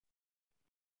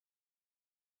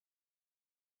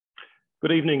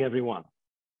Good evening, everyone,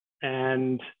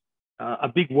 and a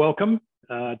big welcome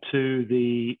to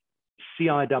the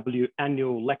CIW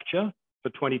annual lecture for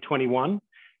 2021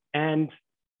 and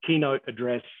keynote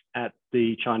address at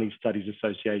the Chinese Studies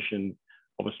Association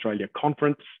of Australia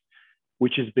conference,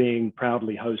 which is being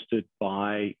proudly hosted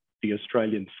by the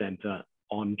Australian Centre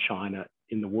on China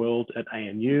in the World at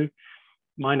ANU.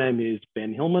 My name is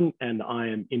Ben Hillman, and I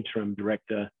am Interim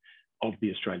Director of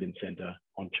the Australian Centre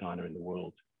on China in the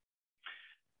World.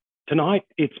 Tonight,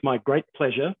 it's my great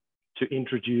pleasure to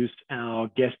introduce our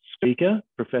guest speaker,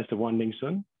 Professor Wanning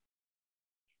Sun.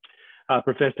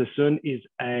 Professor Sun is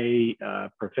a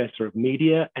Professor of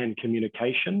Media and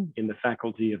Communication in the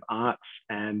Faculty of Arts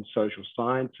and Social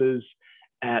Sciences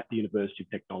at the University of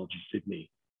Technology, Sydney.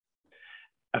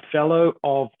 A Fellow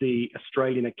of the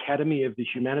Australian Academy of the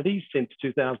Humanities since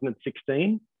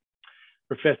 2016.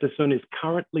 Professor Sun is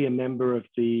currently a member of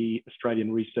the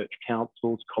Australian Research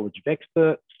Council's College of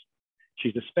Experts.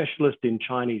 She's a specialist in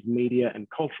Chinese media and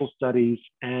cultural studies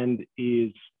and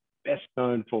is best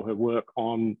known for her work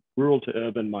on rural to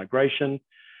urban migration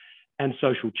and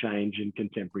social change in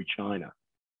contemporary China,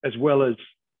 as well as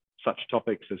such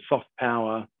topics as soft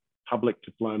power, public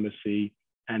diplomacy,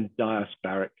 and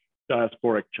diasporic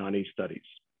Chinese studies.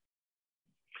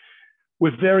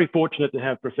 We're very fortunate to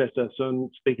have Professor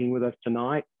Sun speaking with us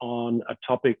tonight on a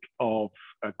topic of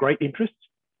great interest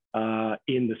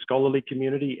in the scholarly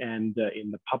community and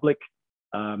in the public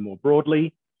more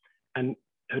broadly. And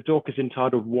her talk is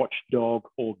entitled Watchdog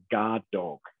or Guard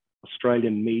Dog,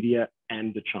 Australian Media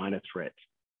and the China Threat.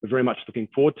 We're very much looking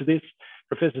forward to this.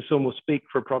 Professor Sun will speak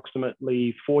for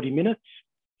approximately 40 minutes,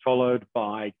 followed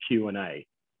by Q&A.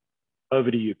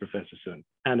 Over to you, Professor Sun,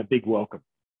 and a big welcome.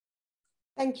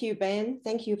 Thank you, Ben.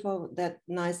 Thank you for that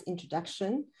nice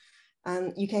introduction.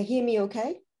 You can hear me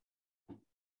okay?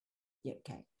 Yeah,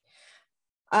 okay.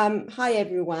 Hi,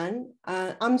 everyone.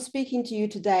 I'm speaking to you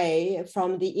today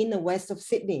from the inner west of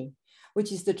Sydney, which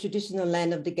is the traditional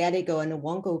land of the Gadigal and the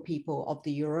Wangal people of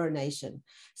the Eora Nation.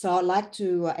 So I'd like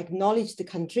to acknowledge the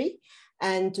country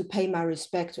and to pay my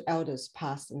respect to elders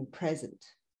past and present.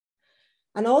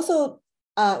 And also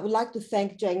would like to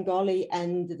thank Jane Golly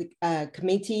and the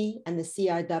committee and the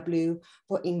CIW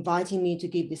for inviting me to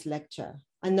give this lecture.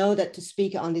 I know that to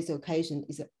speak on this occasion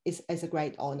is a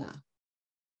great honor.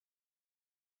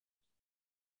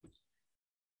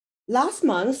 Last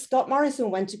month, Scott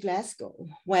Morrison went to Glasgow,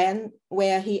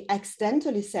 where he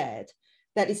accidentally said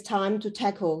that it's time to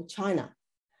tackle China.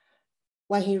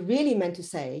 What he really meant to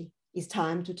say is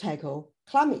time to tackle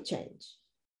climate change.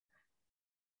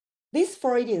 This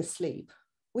Freudian slip,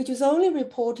 which was only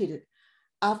reported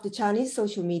after Chinese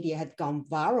social media had gone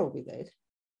viral with it,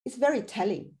 is very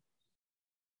telling.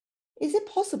 Is it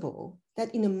possible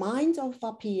that in the mind of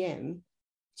our PM,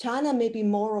 China may be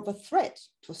more of a threat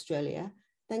to Australia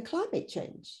than climate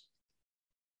change?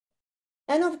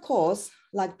 And of course,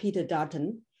 like Peter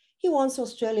Dutton, he wants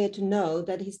Australia to know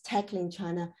that he's tackling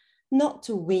China not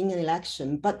to win an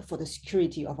election, but for the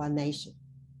security of our nation.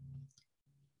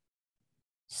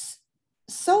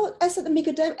 So as a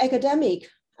media academic,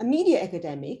 I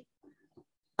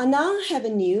now have a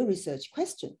new research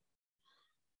question.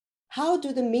 How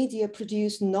do the media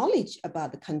produce knowledge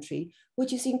about the country,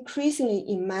 which is increasingly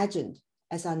imagined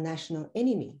as our national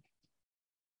enemy?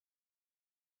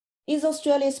 Is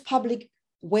Australia's public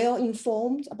well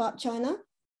informed about China?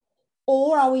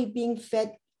 Or are we being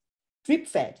fed,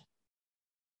 drip-fed,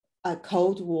 a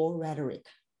Cold War rhetoric?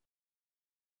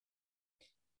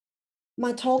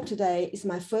 My talk today is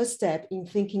my first step in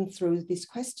thinking through these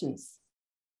questions.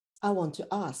 I want to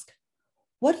ask,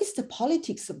 what is the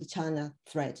politics of the China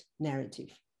threat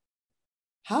narrative?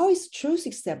 How is truth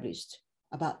established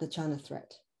about the China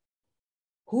threat?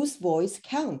 Whose voice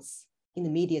counts in the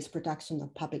media's production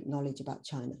of public knowledge about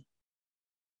China?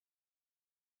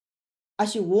 I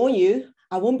should warn you,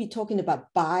 I won't be talking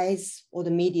about bias or the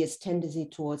media's tendency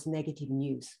towards negative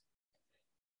news.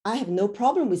 I have no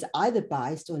problem with either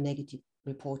biased or negative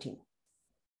reporting.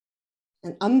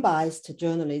 An unbiased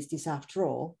journalist is, after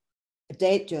all, a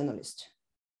dead journalist.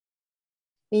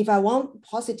 If I want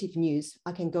positive news,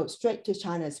 I can go straight to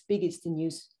China's biggest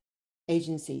news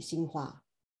agency, Xinhua.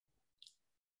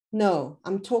 No,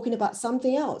 I'm talking about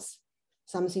something else,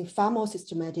 something far more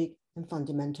systematic and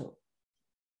fundamental.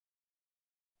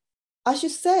 I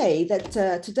should say that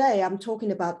today I'm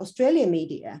talking about Australian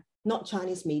media, not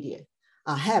Chinese media.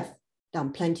 I have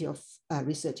done plenty of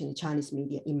research in the Chinese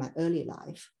media in my early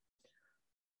life.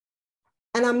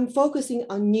 And I'm focusing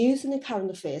on news and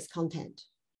current affairs content.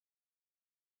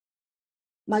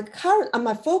 My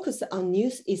focus on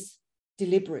news is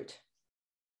deliberate.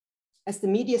 as the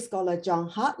media scholar John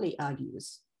Hartley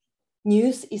argues,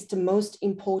 news is the most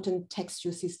important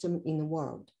textual system in the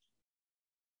world.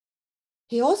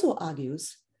 He also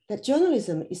argues that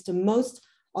journalism is the most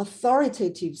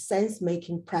authoritative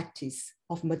sense-making practice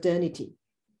of modernity,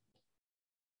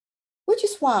 which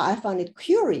is why I found it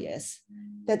curious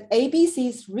that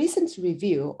ABC's recent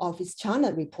review of its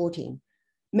China reporting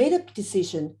made a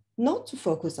decision not to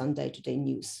focus on day-to-day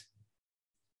news.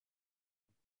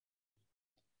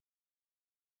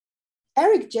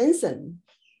 Eric Jensen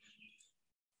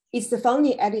is the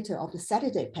founding editor of the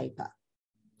Saturday paper.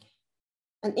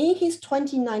 And in his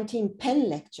 2019 Penn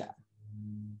lecture,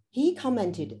 he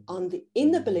commented on the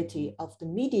inability of the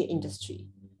media industry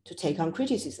to take on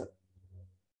criticism.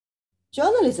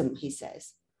 Journalism, he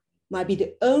says, might be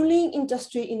the only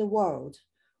industry in the world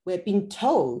where being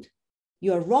told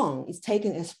you're wrong is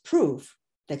taken as proof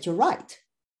that you're right.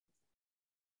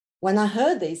 When I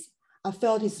heard this, I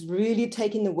felt he's really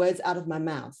taking the words out of my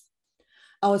mouth.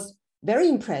 I was very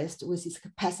impressed with his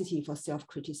capacity for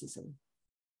self-criticism.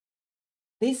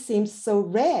 This seems so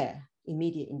rare in the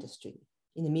media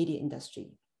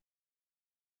industry.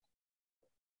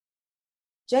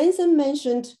 Jensen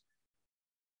mentioned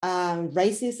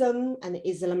racism and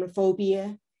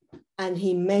Islamophobia, and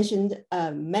he mentioned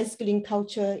masculine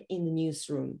culture in the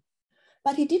newsroom,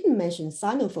 but he didn't mention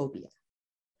xenophobia.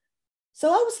 So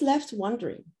I was left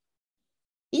wondering,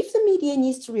 if the media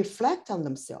needs to reflect on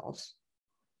themselves,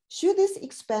 should this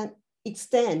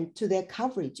extend to their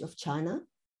coverage of China?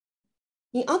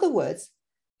 In other words,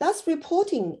 does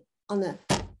reporting on an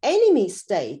enemy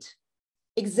state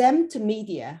exempt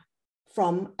media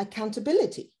from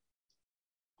accountability?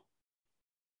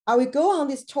 I will go on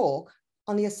this talk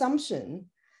on the assumption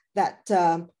that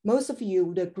most of you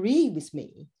would agree with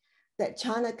me that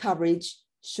China coverage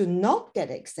should not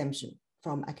get exemption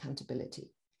from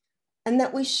accountability, and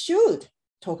that we should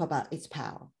talk about its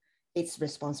power, its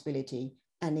responsibility,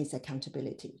 and its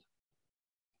accountability.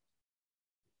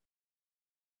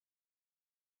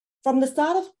 From the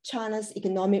start of China's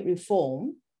economic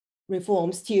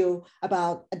reforms till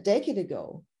about a decade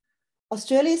ago,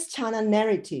 Australia's China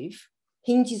narrative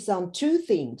hinges on two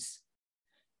themes: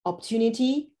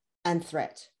 opportunity and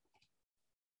threat.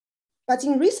 But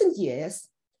in recent years,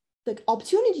 the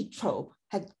opportunity trope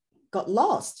had got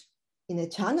lost in the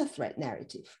China threat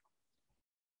narrative.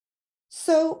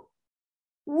 So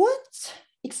what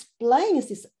explains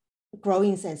this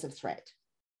growing sense of threat?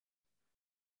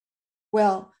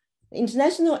 Well,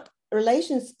 international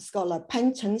relations scholar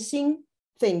Pan Chengxin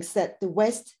thinks that the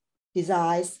West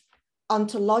desires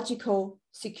ontological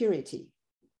security.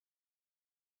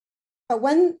 But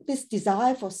when this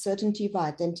desire for certainty of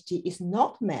identity is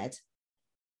not met,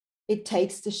 it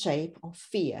takes the shape of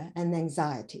fear and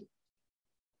anxiety.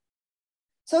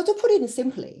 So to put it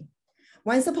simply,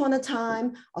 once upon a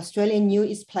time, Australia knew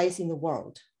its place in the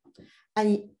world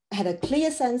and had a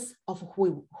clear sense of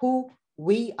who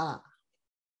we are.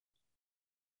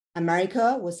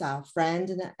 America was our friend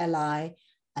and ally,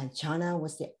 and China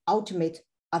was the ultimate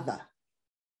other.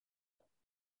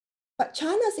 But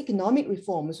China's economic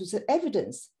reforms was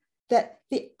evidence that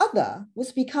the other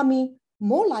was becoming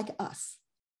more like us,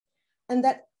 and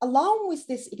that along with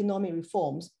these economic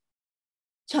reforms,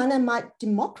 China might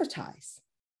democratize.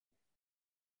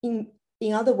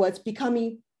 In other words,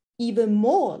 becoming even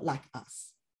more like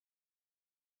us.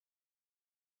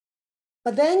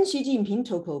 But then Xi Jinping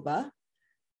took over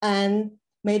and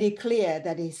made it clear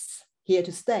that it's here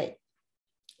to stay.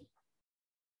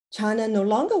 China no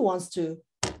longer wants to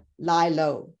lie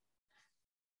low,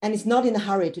 and is not in a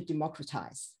hurry to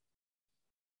democratize.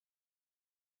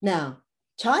 Now,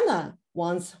 China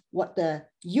wants what the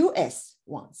US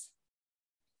wants,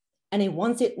 and it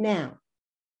wants it now.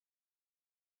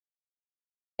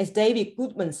 As David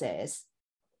Goodman says,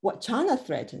 what China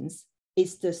threatens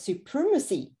is the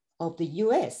supremacy of the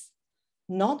US,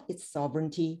 not its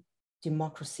sovereignty,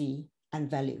 democracy, and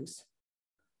values.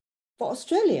 For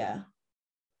Australia,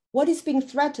 what is being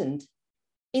threatened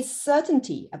is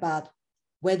certainty about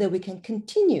whether we can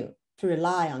continue to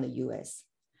rely on the US,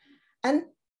 and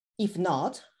if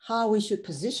not, how we should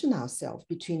position ourselves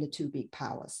between the two big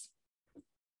powers.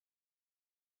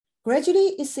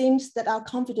 Gradually, it seems that our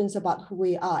confidence about who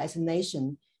we are as a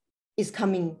nation is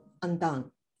coming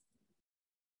undone.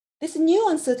 This new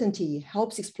uncertainty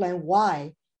helps explain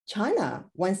why China,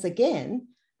 once again,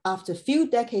 after a few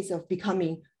decades of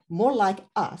becoming more like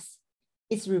us,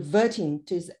 is reverting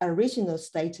to its original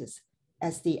status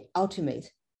as the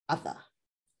ultimate other.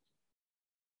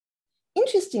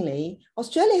 Interestingly,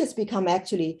 Australia has become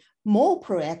actually more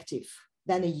proactive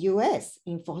than the US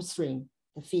in fostering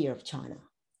the fear of China.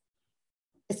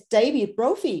 as David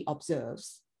Brophy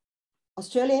observes,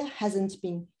 Australia hasn't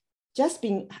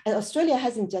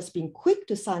just been quick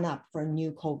to sign up for a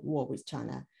new Cold War with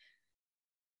China.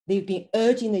 They've been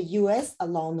urging the US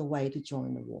along the way to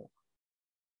join the war.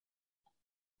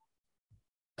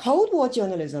 Cold War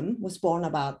journalism was born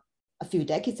about a few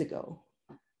decades ago,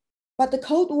 but the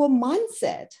Cold War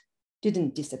mindset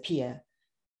didn't disappear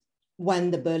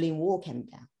when the Berlin Wall came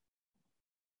down.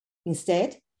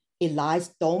 Instead, it lies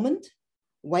dormant,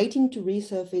 waiting to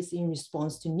resurface in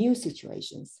response to new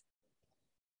situations.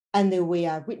 And we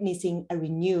are witnessing a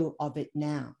renewal of it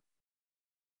now.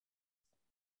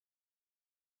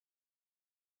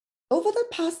 Over the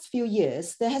past few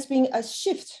years, there has been a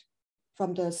shift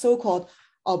from the so-called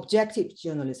objective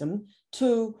journalism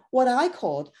to what I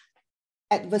call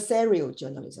adversarial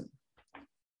journalism.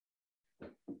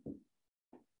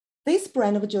 This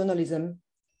brand of journalism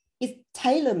is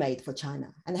tailor-made for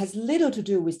China and has little to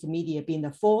do with the media being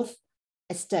the fourth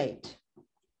estate.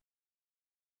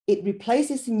 It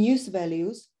replaces news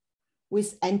values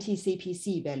with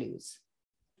anti-CPC values.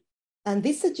 And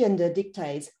this agenda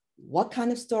dictates what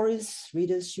kind of stories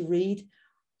readers should read,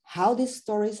 how these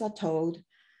stories are told,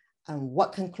 and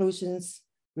what conclusions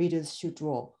readers should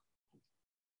draw.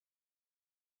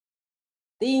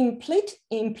 The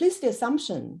implicit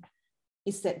assumption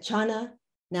is that China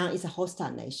now is a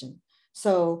hostile nation,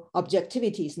 so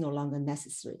objectivity is no longer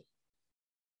necessary.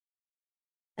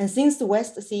 And since the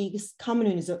West sees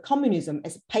communism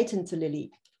as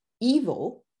patently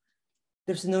evil,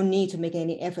 there's no need to make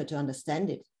any effort to understand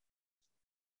it.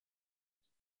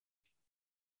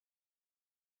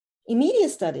 In media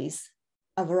studies,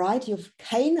 a variety of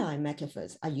canine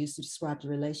metaphors are used to describe the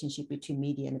relationship between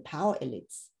media and the power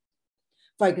elites.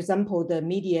 For example, the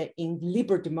media in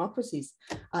liberal democracies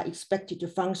are expected to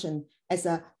function as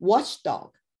a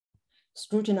watchdog,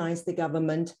 scrutinize the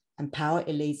government and power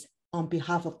elites on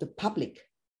behalf of the public.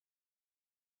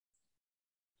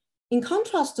 In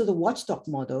contrast to the watchdog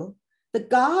model, the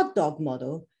guard dog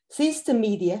model sees the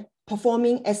media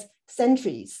performing as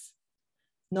sentries,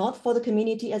 not for the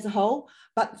community as a whole,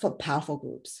 but for powerful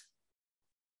groups.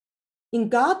 In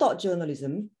guard dog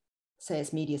journalism,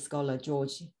 says media scholar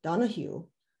George Donoghue,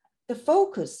 the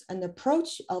focus and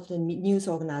approach of the news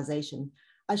organization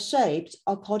are shaped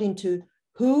according to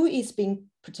who is being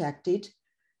protected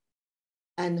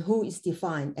and who is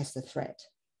defined as the threat.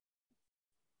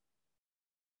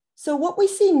 So what we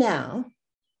see now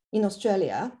in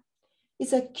Australia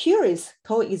is a curious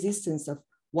coexistence of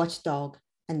watchdog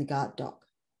and guard dog.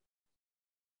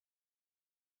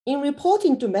 In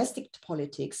reporting domestic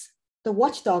politics, the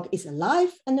watchdog is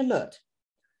alive and alert.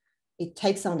 It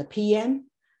takes on the PM,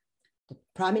 the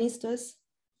prime ministers,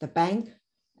 the bank,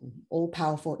 and all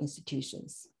powerful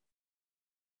institutions.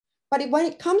 But when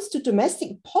it comes to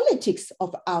domestic politics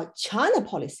of our China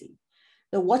policy,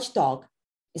 the watchdog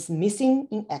is missing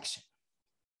in action.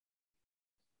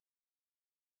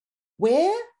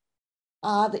 Where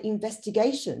are the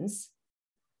investigations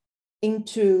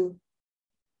into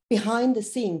behind the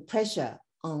scene pressure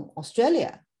on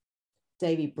Australia?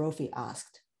 David Brophy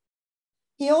asked.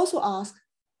 He also asked,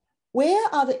 where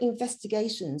are the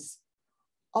investigations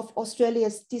of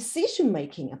Australia's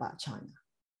decision-making about China?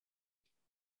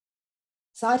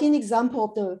 Citing an example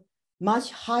of the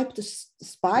much hyped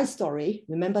spy story,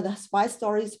 remember the spy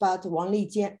stories about Wang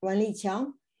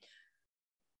Liqiang?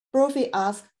 Brophy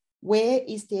asked, where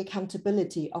is the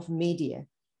accountability of media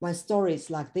when stories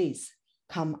like this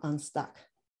come unstuck?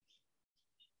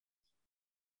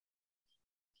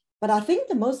 But I think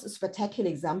the most spectacular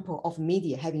example of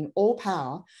media having all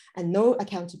power and no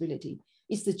accountability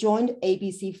is the joint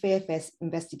ABC Fairfax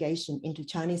investigation into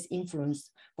Chinese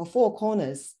influence for Four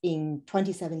Corners in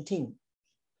 2017.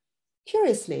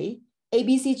 Curiously,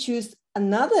 ABC chose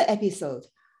another episode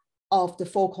of the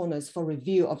Four Corners for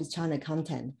review of its China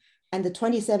content, and the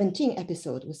 2017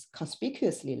 episode was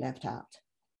conspicuously left out.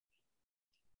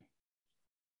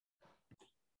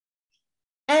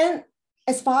 And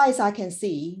as far as I can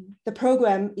see, the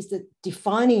program is the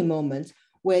defining moment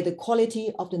where the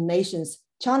quality of the nation's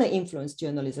China influence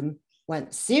journalism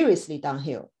went seriously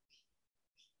downhill.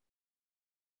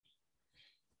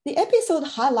 The episode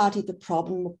highlighted the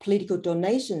problem of political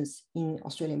donations in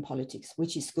Australian politics,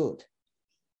 which is good.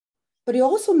 But it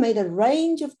also made a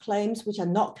range of claims which are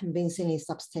not convincingly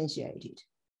substantiated.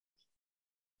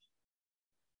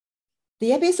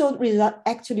 The episode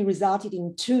actually resulted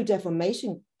in 2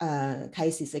 defamation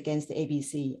cases against the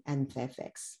ABC and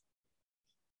Fairfax.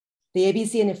 The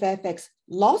ABC and Fairfax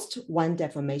lost one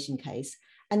defamation case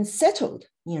and settled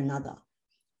in another.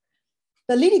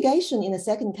 The litigation in the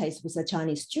second case was a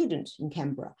Chinese student in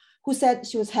Canberra who said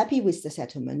she was happy with the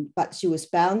settlement, but she was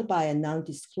bound by a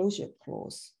non-disclosure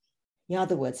clause. In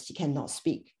other words, she cannot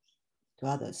speak to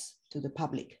others, to the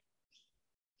public.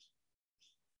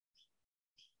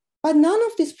 But none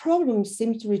of these problems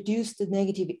seem to reduce the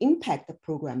negative impact the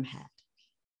program had.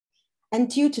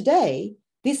 Until today,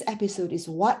 this episode is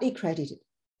widely credited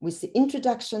with the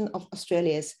introduction of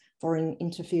Australia's foreign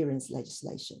interference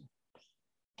legislation.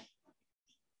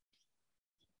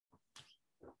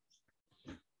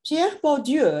 Pierre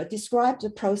Bourdieu described the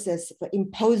process for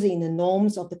imposing the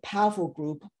norms of the powerful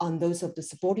group on those of the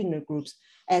subordinate groups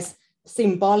as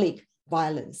symbolic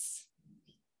violence.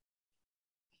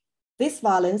 This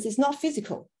violence is not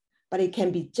physical, but it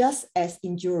can be just as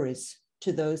injurious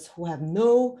to those who have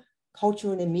no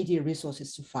cultural and media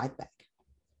resources to fight back.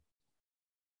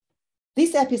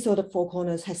 This episode of Four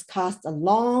Corners has cast a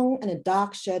long and a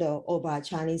dark shadow over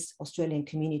Chinese Australian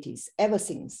communities ever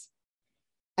since,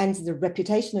 and the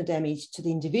reputational damage to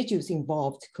the individuals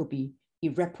involved could be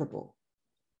irreparable.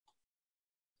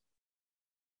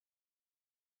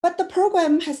 But the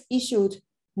program has issued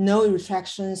no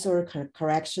retractions or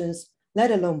corrections,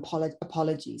 let alone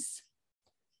apologies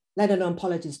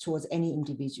towards any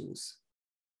individuals.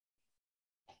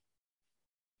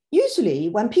 Usually,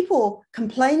 when people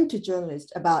complain to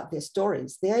journalists about their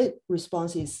stories, their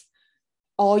response is,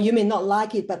 "Oh, you may not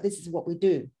like it, but this is what we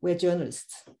do. We're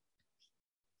journalists."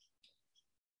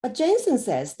 But Jensen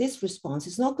says this response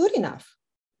is not good enough.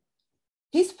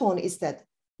 His point is that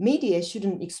media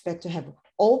shouldn't expect to have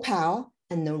all power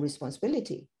and no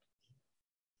responsibility.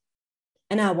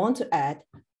 And I want to add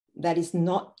that it's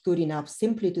not good enough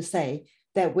simply to say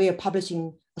that we are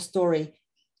publishing a story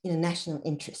in a national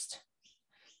interest,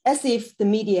 as if the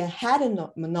media had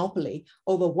a monopoly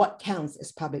over what counts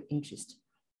as public interest,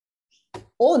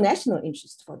 or national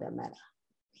interest for that matter.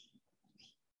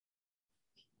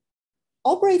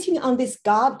 Operating on this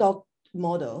guard dog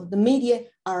model, the media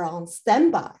are on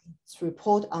standby to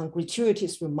report on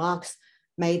gratuitous remarks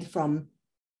made from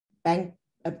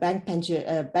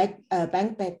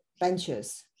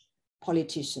backbenchers,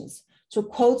 politicians, to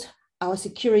quote our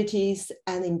securities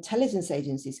and intelligence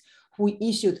agencies who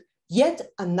issued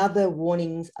yet another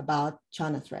warnings about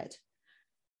China threat,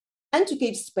 and to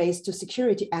give space to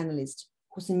security analysts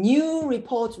whose new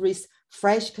report raised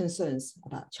fresh concerns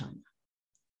about China.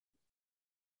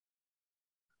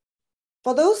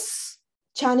 For those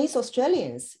Chinese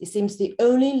Australians, it seems the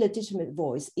only legitimate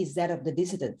voice is that of the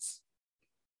dissidents.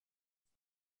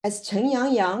 As Chen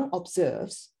Yang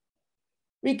observes,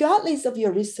 regardless of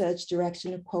your research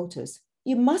direction or quotas,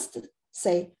 you must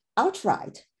say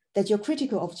outright that you're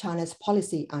critical of China's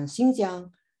policy on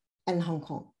Xinjiang and Hong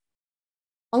Kong.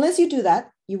 Unless you do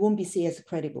that, you won't be seen as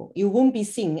credible. You won't be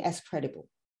seen as credible.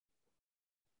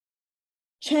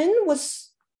 Chen was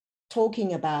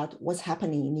talking about what's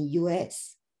happening in the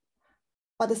US,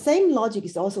 but the same logic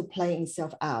is also playing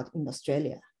itself out in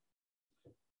Australia.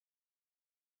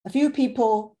 A few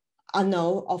people I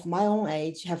know of my own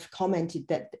age have commented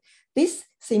that this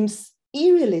seems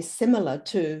eerily similar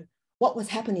to what was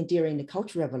happening during the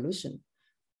Cultural Revolution,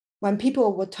 when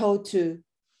people were told to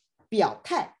表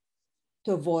态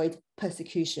to avoid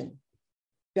persecution.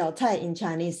 表态 in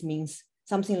Chinese means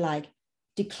something like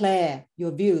declare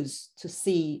your views to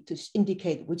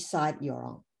indicate which side you're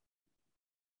on.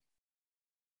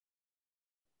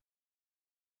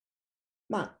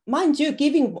 Mind you,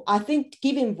 I think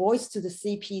giving voice to the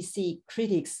CPC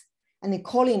critics and then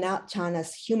calling out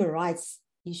China's human rights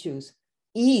issues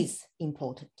is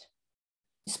important,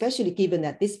 especially given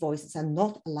that these voices are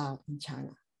not allowed in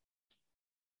China.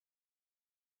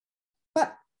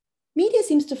 But media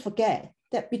seems to forget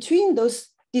that between those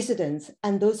dissidents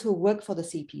and those who work for the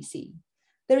CPC,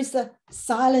 there is a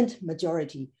silent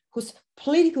majority whose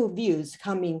political views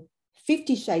come in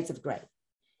 50 shades of gray,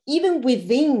 even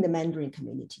within the Mandarin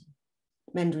community,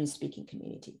 Mandarin-speaking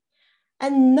community.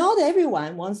 And not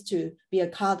everyone wants to be a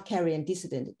card-carrying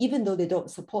dissident, even though they don't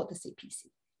support the CPC.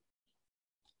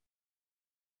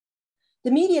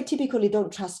 The media typically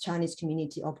don't trust Chinese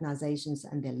community organizations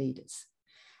and their leaders,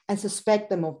 and suspect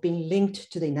them of being linked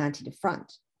to the United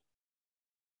Front.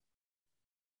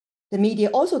 The media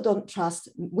also don't trust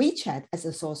WeChat as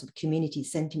a source of community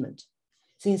sentiment,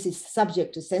 since it's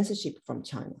subject to censorship from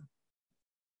China.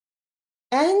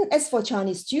 And as for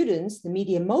Chinese students, the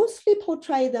media mostly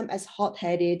portray them as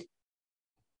hot-headed,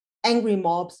 angry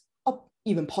mobs, or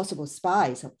even possible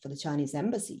spies for the Chinese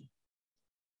embassy.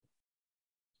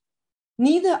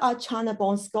 Neither are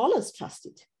China-born scholars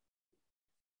trusted.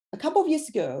 A couple of years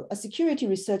ago, a security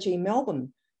researcher in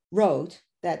Melbourne wrote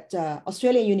that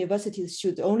Australian universities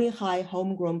should only hire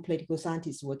homegrown political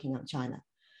scientists working on China,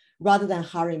 rather than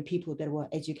hiring people that were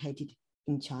educated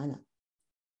in China.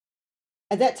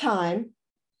 At that time,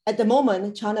 at the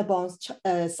moment, China-born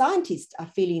scientists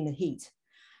are feeling the heat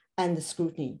and the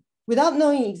scrutiny without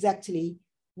knowing exactly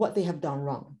what they have done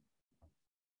wrong.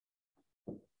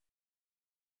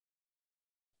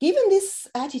 Given this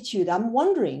attitude, I'm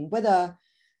wondering whether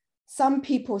some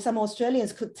people, some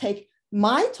Australians could take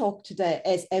my talk today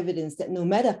as evidence that no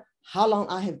matter how long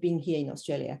I have been here in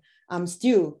Australia, I'm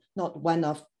still not one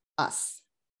of us.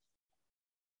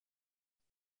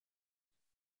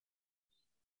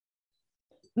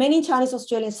 Many Chinese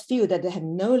Australians feel that they have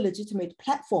no legitimate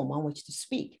platform on which to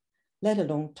speak, let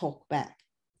alone talk back.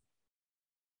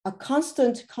 A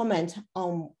constant comment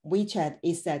on WeChat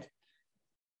is that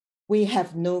we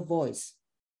have no voice.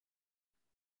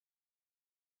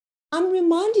 I'm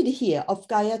reminded here of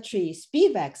Gayatri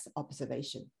Spivak's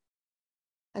observation.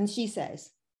 And she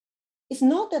says, it's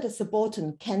not that a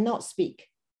subaltern cannot speak,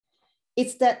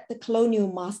 it's that the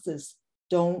colonial masters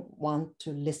don't want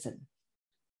to listen.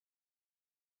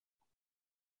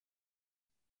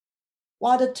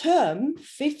 While the term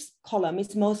fifth column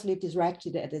is mostly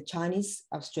directed at the Chinese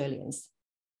Australians,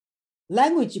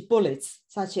 language bullets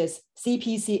such as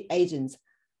CPC agents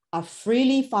are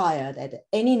freely fired at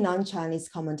any non-Chinese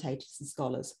commentators and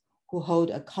scholars who hold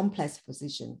a complex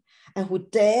position and who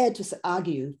dare to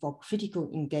argue for critical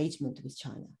engagement with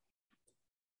China.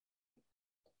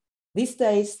 These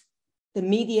days, the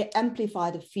media amplify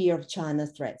the fear of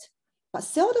China's threat, but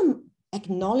seldom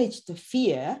acknowledge the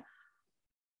fear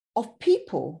of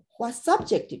people who are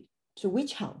subjected to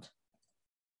witch hunt.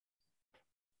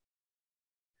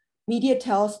 Media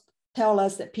tell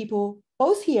us that people,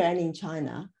 both here and in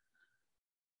China,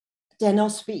 dare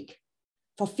not speak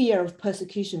for fear of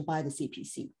persecution by the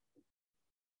CPC.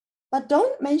 But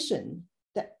don't mention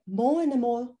that more and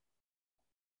more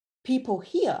people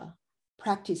here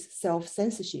practice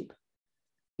self-censorship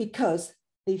because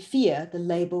they fear the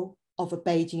label of a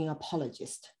Beijing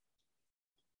apologist.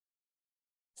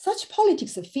 Such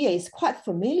politics of fear is quite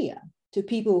familiar to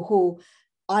people who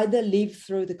either lived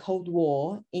through the Cold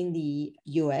War in the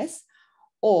US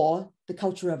or the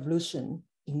Cultural Revolution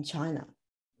in China.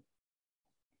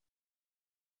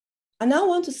 I now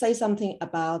want to say something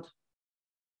about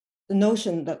the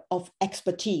notion of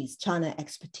expertise, China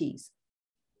expertise.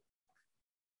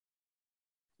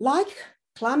 Like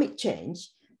climate change,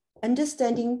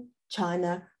 understanding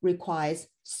China requires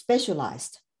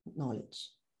specialized knowledge.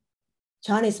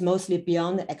 China is mostly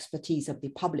beyond the expertise of the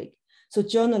public, so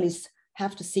journalists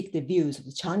have to seek the views of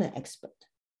the China expert.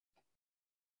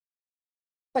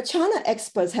 But China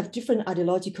experts have different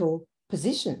ideological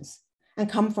positions and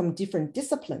come from different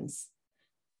disciplines.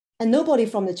 And nobody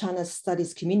from the China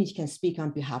studies community can speak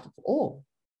on behalf of all.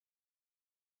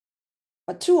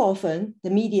 But too often, the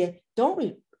media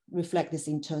don't reflect this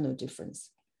internal difference.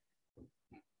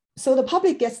 So the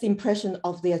public gets the impression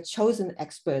of their chosen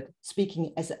expert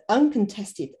speaking as an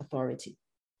uncontested authority.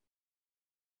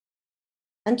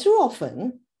 And too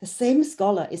often, the same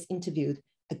scholar is interviewed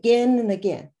again and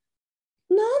again,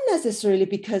 not necessarily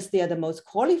because they are the most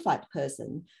qualified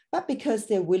person, but because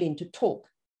they're willing to talk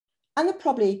and are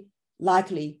probably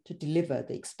likely to deliver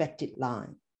the expected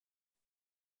line.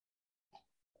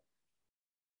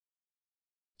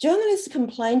 Journalists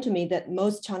complain to me that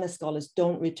most China scholars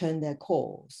don't return their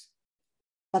calls,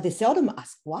 but they seldom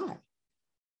ask why.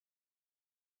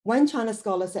 One China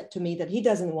scholar said to me that he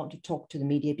doesn't want to talk to the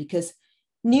media because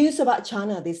news about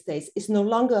China these days is no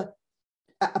longer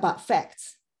about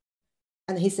facts.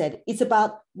 And he said, it's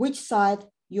about which side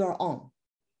you're on.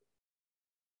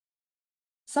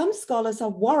 Some scholars are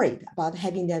worried about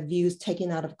having their views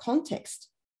taken out of context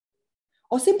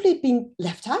or simply being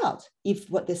left out if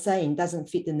what they're saying doesn't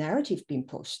fit the narrative being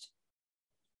pushed.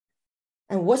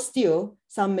 And worse still,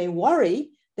 some may worry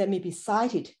that may be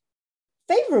cited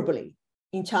favorably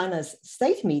in China's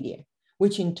state media,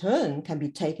 which in turn can be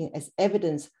taken as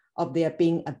evidence of their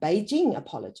being a Beijing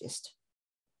apologist.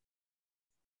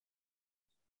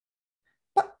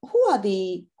 But who are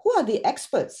the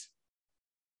experts?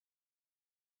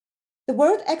 The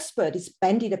word expert is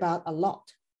bandied about a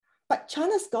lot, but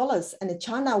China scholars and the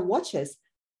China watchers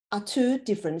are two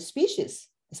different species,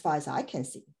 as far as I can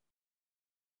see.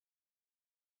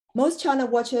 Most China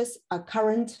watchers are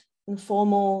current and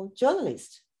formal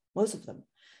journalists, most of them.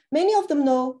 Many of them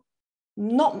know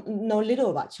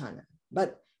little about China,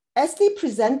 but as they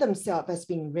present themselves as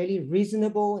being really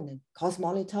reasonable and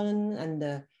cosmopolitan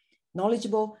and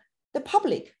knowledgeable, the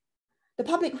public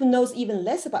who knows even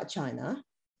less about China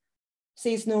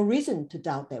sees no reason to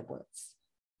doubt their words.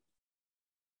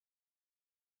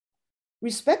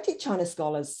 Respected China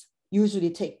scholars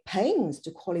usually take pains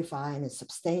to qualify and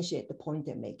substantiate the point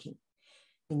they're making.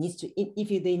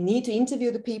 If they need to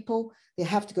interview the people, they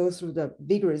have to go through the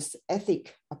vigorous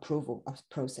ethic approval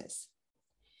process.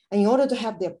 And in order to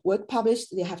have their work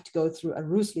published, they have to go through a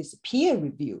ruthless peer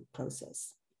review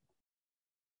process.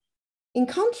 In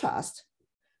contrast,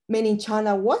 many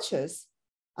China watchers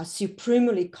are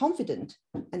supremely confident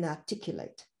and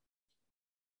articulate.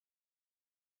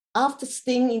 After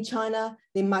staying in China,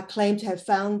 they might claim to have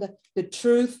found the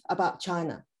truth about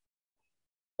China,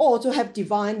 or to have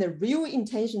divined the real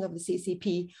intention of the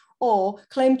CCP, or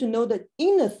claim to know the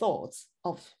inner thoughts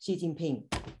of Xi Jinping.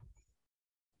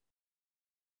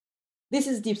 This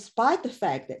is despite the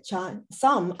fact that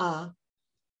some are,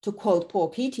 to quote Paul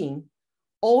Keating,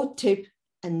 all tip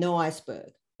and no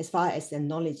iceberg, as far as their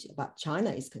knowledge about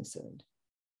China is concerned.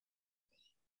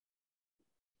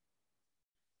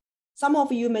 Some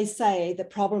of you may say the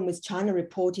problem with China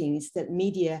reporting is that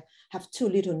media have too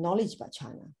little knowledge about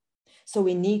China. So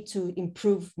we need to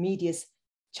improve media's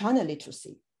China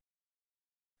literacy.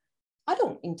 I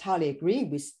don't entirely agree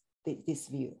with this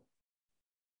view,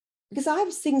 because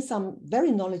I've seen some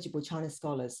very knowledgeable China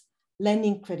scholars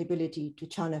lending credibility to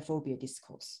Chinophobia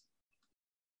discourse.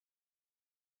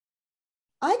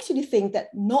 I actually think that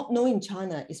not knowing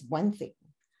China is one thing,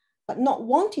 but not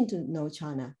wanting to know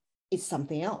China is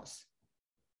something else.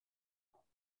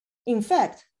 In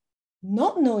fact,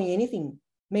 not knowing anything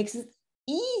makes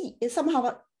it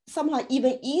somehow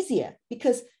even easier,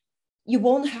 because you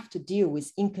won't have to deal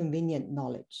with inconvenient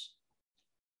knowledge.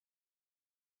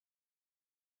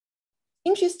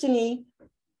 Interestingly,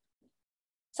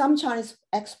 some Chinese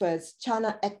experts,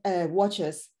 China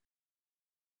watchers,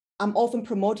 are often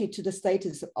promoted to the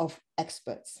status of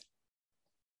experts.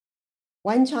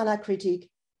 One China critic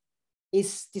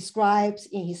is described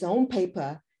in his own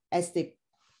paper as the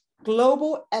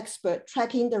global expert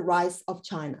tracking the rise of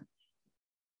China.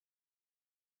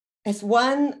 As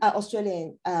one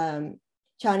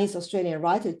Chinese Australian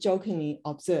writer jokingly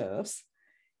observes,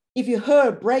 if you hear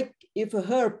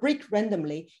a brick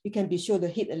randomly, you can be sure to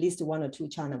hit at least 1 or 2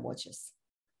 China watchers.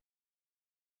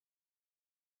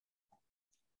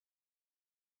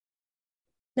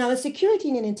 Now, the security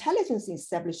and intelligence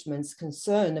establishment's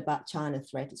concern about China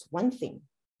threat is one thing,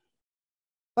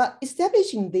 but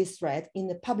establishing this threat in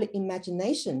the public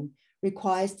imagination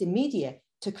requires the media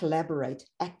to collaborate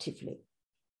actively.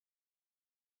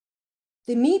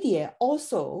 The media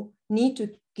also need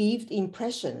to give the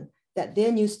impression that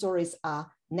their news stories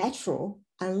are natural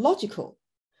and logical,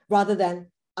 rather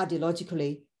than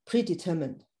ideologically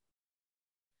predetermined.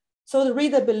 So the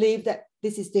reader believes that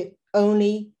this is the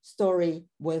only story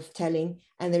worth telling,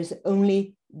 and there's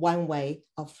only one way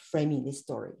of framing this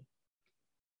story.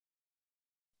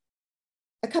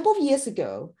 A couple of years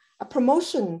ago, a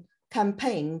promotion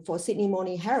campaign for Sydney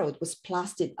Morning Herald was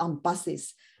plastered on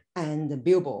buses and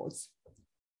billboards.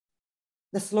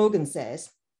 The slogan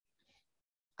says,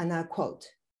 and I quote,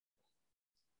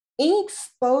 "In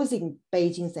exposing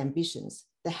Beijing's ambitions,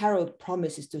 the Herald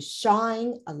promises to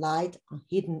shine a light on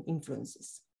hidden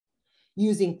influences,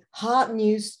 using hard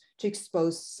news to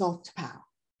expose soft power."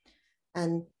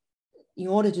 And in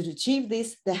order to achieve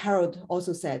this, the Herald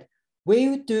also said,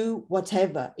 "We'll do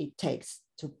whatever it takes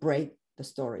to break the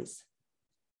stories."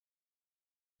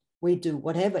 We do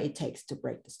whatever it takes to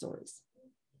break the stories.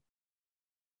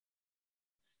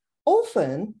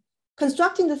 Often,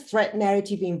 constructing the threat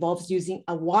narrative involves using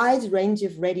a wide range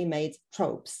of ready-made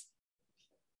tropes.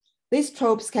 These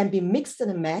tropes can be mixed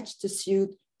and matched to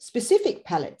suit specific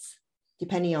palettes,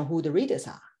 depending on who the readers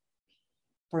are.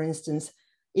 For instance,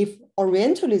 if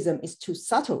Orientalism is too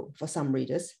subtle for some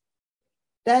readers,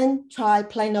 then try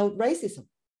plain old racism.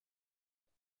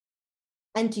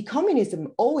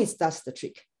 Anti-communism always does the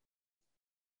trick.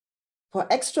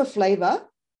 For extra flavor,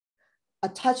 a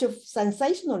touch of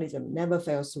sensationalism never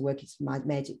fails to work its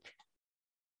magic.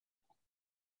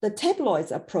 The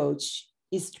tabloid's approach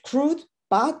is crude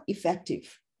but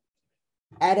effective.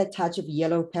 Add a touch of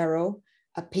yellow peril,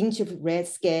 a pinch of red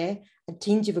scare, a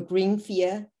tinge of green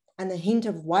fear, and a hint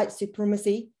of white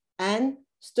supremacy, and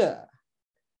stir.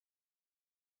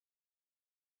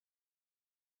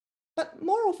 But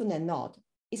more often than not,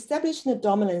 establishing the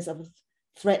dominance of a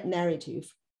threat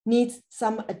narrative needs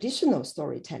some additional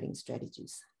storytelling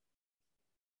strategies.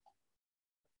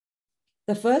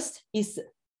 The first is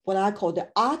what I call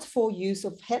the artful use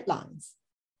of headlines.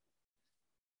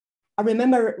 I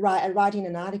remember writing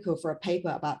an article for a paper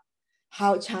about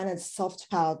how China's soft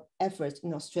power efforts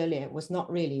in Australia was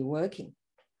not really working.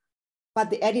 But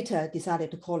the editor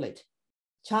decided to call it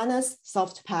China's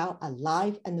Soft Power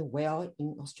Alive and Well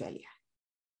in Australia.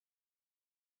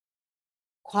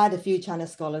 quite a few China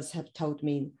scholars have told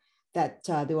me that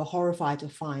they were horrified to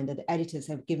find that the editors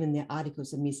have given their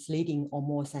articles a misleading or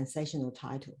more sensational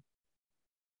title.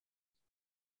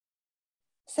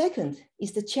 Second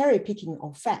is the cherry picking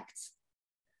of facts.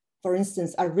 For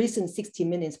instance, a recent 60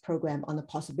 Minutes program on the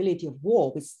possibility of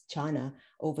war with China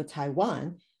over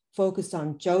Taiwan focused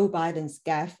on Joe Biden's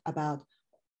gaffe about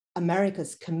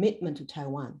America's commitment to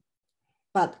Taiwan,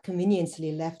 but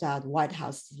conveniently left out White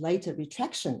House's later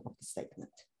retraction of the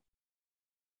statement.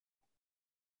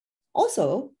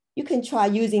 Also, you can try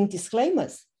using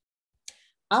disclaimers.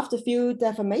 After a few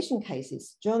defamation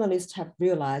cases, journalists have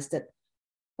realized that,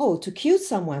 oh, to accuse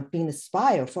someone of being a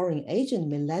spy or foreign agent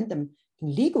may land them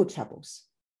in legal troubles.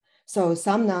 So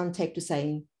some now take to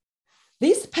saying,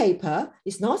 this paper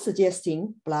is not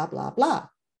suggesting blah, blah, blah.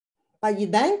 But you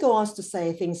then go on to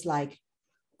say things like,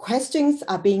 questions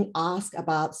are being asked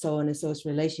about so and so's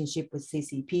relationship with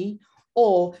CCP,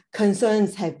 or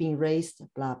concerns have been raised,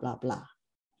 blah, blah, blah.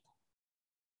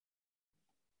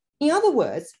 In other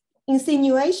words,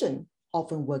 insinuation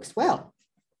often works well.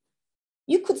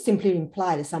 You could simply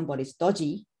imply that somebody's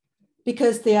dodgy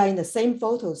because they are in the same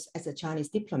photos as a Chinese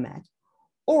diplomat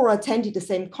or attended the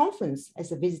same conference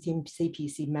as a visiting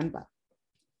CPC member.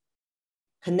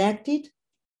 Connected,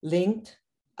 linked,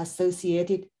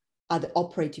 associated are the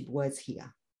operative words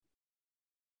here.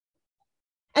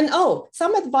 And oh,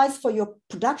 some advice for your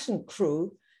production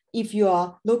crew if you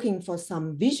are looking for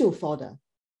some visual fodder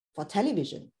for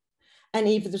television. And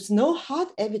if there's no hard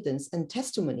evidence and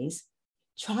testimonies,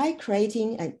 try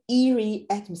creating an eerie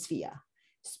atmosphere,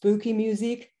 spooky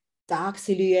music, dark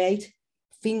silhouette,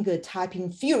 finger typing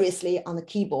furiously on the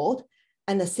keyboard,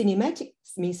 and a cinematic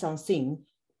mise-en-scene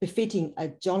befitting a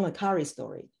John le Carré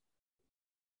story.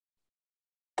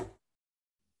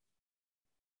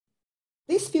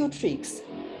 These few tricks,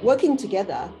 working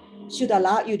together, should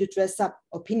allow you to dress up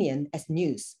opinion as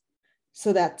news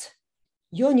so that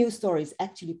your news stories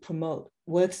actually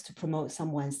works to promote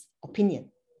someone's opinion.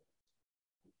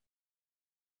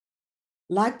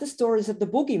 Like the stories of the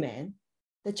boogeyman,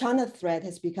 the China thread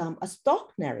has become a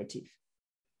stock narrative.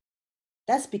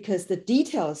 That's because the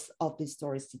details of these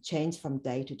stories change from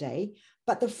day to day,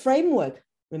 but the framework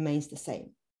remains the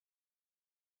same.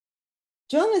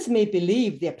 Journalists may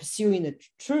believe they're pursuing the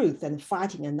truth and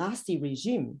fighting a nasty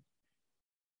regime,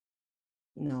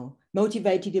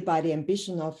 motivated by the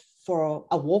ambition for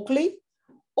a Walkley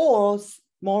or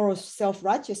moral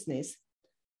self-righteousness.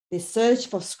 They search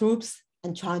for scoops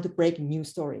and try to break news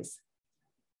stories.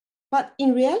 But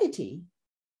in reality,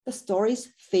 the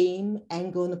story's theme,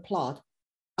 angle, and the plot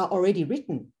are already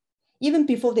written, even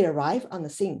before they arrive on the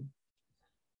scene,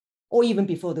 or even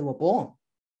before they were born.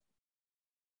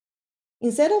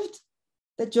 Instead of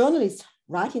the journalist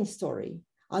writing story,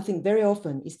 I think very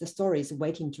often is the story is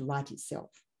waiting to write itself.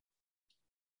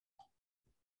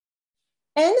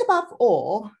 And above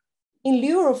all, in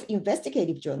lieu of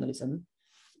investigative journalism,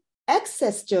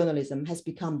 access journalism has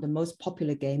become the most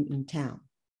popular game in town.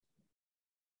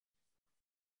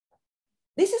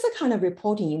 This is a kind of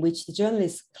reporting in which the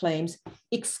journalist claims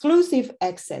exclusive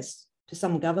access to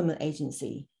some government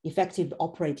agency, effectively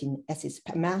operating as its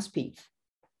mouthpiece.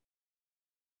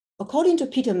 According to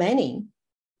Peter Manning,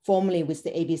 formerly with the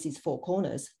ABC's Four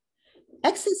Corners,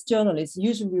 access journalists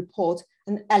usually report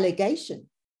an allegation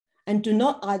and do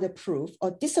not either prove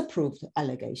or disapprove the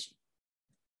allegation.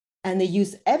 And they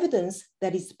use evidence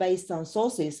that is based on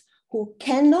sources who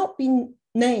cannot be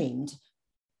named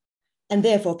and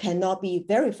therefore cannot be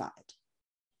verified.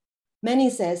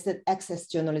 Manning says that access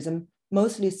journalism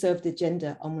mostly serves the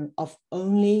agenda of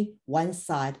only one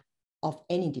side of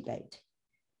any debate.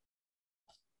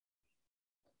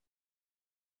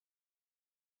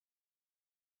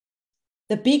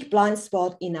 The big blind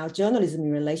spot in our journalism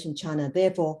in relation to China,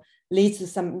 therefore, leads to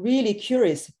some really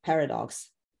curious paradox.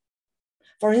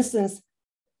 For instance,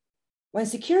 when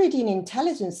security and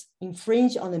intelligence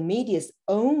infringe on the media's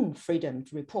own freedom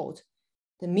to report,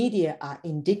 the media are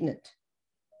indignant.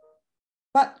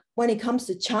 But when it comes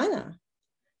to China,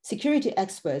 security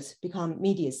experts become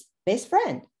media's best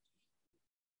friend.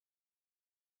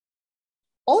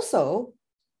 Also,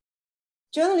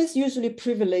 journalists usually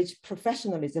privilege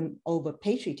professionalism over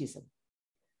patriotism.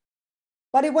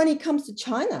 But when it comes to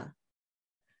China,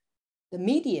 the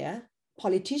media,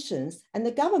 politicians, and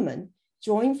the government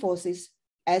join forces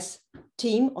as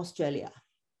Team Australia.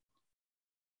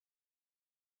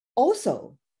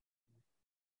 Also,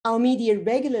 our media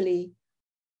regularly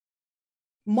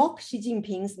mock Xi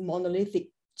Jinping's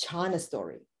monolithic China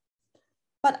story.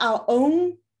 But our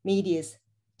own media's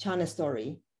China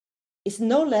story is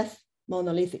no less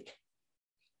monolithic.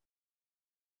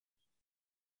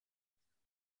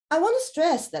 I want to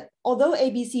stress that although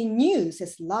ABC News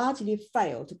has largely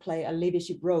failed to play a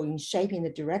leadership role in shaping the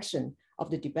direction of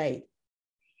the debate,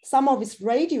 some of its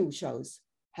radio shows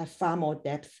have far more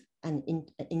depth and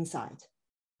insight.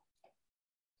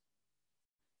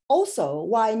 Also,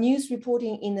 while news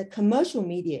reporting in the commercial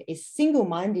media is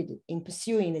single-minded in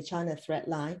pursuing the China threat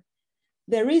line,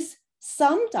 there is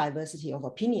some diversity of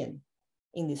opinion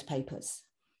in these papers.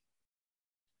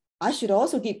 I should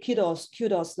also give kudos to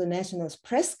the National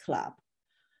Press Club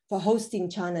for hosting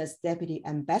China's Deputy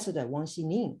Ambassador Wang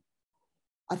Xining.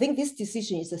 I think this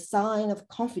decision is a sign of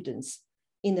confidence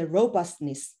in the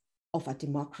robustness of a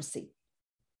democracy.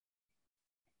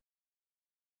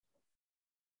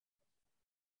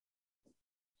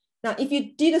 Now, if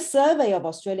you did a survey of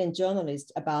Australian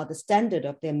journalists about the standard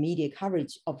of their media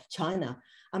coverage of China,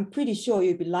 I'm pretty sure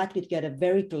you'd be likely to get a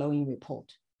very glowing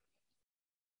report.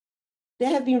 There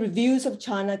have been reviews of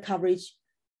China coverage,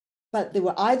 but they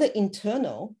were either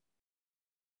internal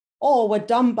or were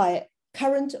done by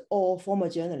current or former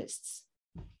journalists.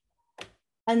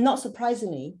 And not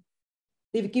surprisingly,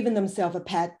 they've given themselves a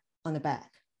pat on the back.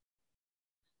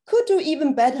 Could do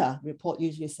even better, report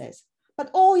usually says, but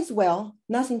all is well,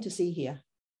 nothing to see here.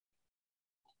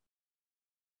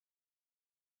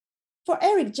 For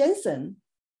Eric Jensen,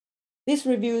 these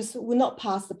reviews will not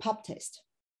pass the pub test.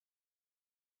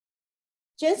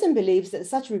 Jensen believes that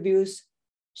such reviews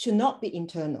should not be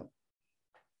internal.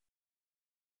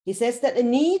 He says that they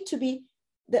need to be,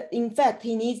 that in fact,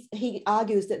 he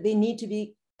argues that they need to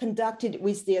be conducted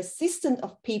with the assistance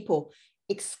of people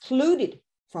excluded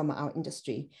from our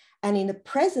industry and in the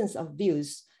presence of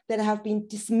views that have been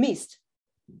dismissed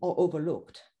or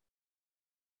overlooked.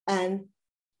 And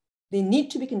they need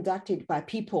to be conducted by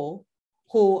people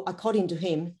who, according to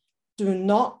him, do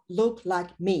not look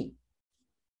like me.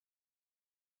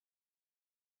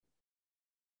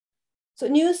 So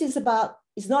news is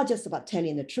not just about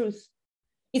telling the truth.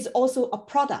 It's also a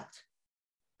product,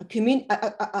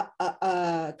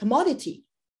 a commodity.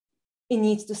 It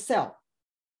needs to sell.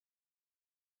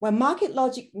 When market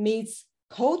logic meets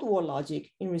Cold War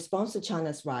logic in response to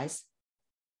China's rise,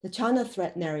 the China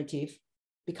threat narrative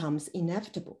becomes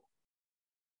inevitable.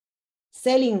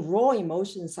 Selling raw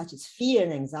emotions such as fear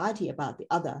and anxiety about the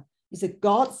other is a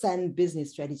godsend business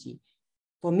strategy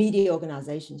for media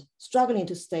organizations struggling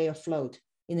to stay afloat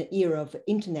in the era of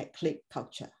internet click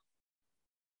culture.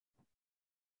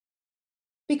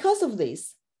 Because of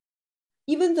this,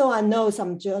 even though I know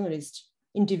some journalists,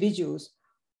 individuals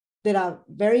that are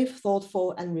very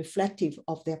thoughtful and reflective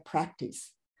of their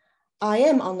practice, I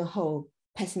am on the whole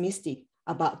pessimistic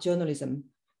about journalism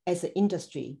as an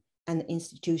industry and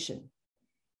institution.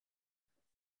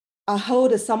 I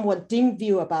hold a somewhat dim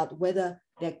view about whether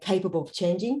they're capable of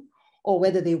changing or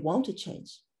whether they want to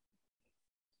change.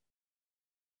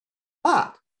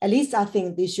 But at least I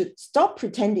think they should stop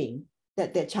pretending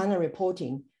that their China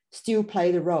reporting still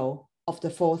play the role of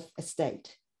the fourth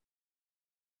estate.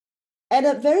 At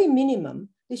a very minimum,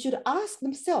 they should ask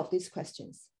themselves these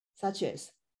questions, such as,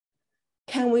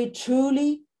 can we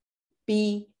truly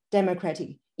be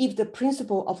democratic if the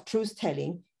principle of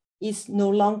truth-telling is no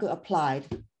longer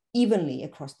applied evenly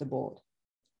across the board?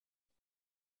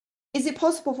 Is it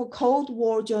possible for Cold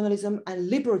War journalism and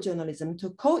liberal journalism to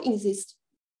coexist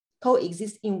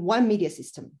in one media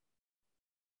system,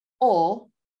 or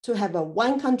to have a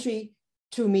one country,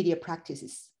 two media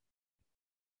practices?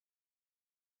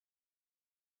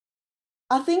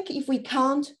 I think if we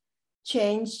can't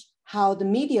change how the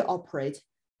media operate,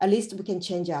 at least we can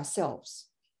change ourselves.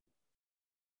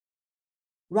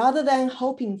 Rather than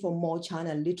hoping for more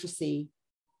China literacy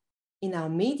in our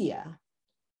media,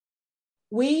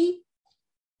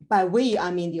 by we,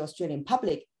 I mean the Australian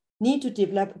public, need to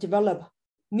develop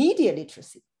media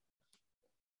literacy.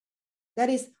 That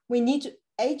is, we need to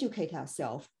educate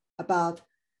ourselves about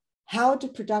how the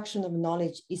production of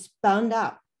knowledge is bound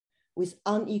up with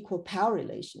unequal power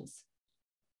relations.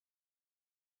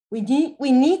 We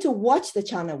need to watch the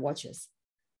China watchers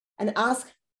and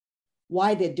ask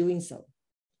why they're doing so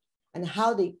and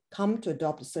how they come to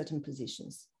adopt certain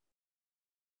positions.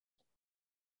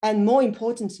 And more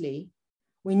importantly,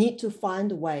 we need to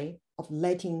find a way of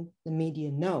letting the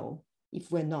media know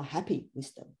if we're not happy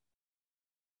with them.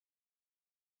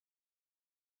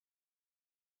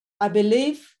 I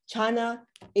believe China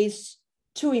is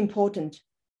too important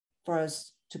for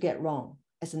us to get wrong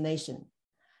as a nation.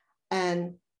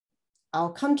 And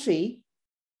our country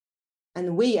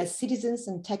and we as citizens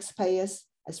and taxpayers,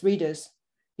 as readers,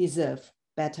 deserve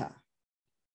better.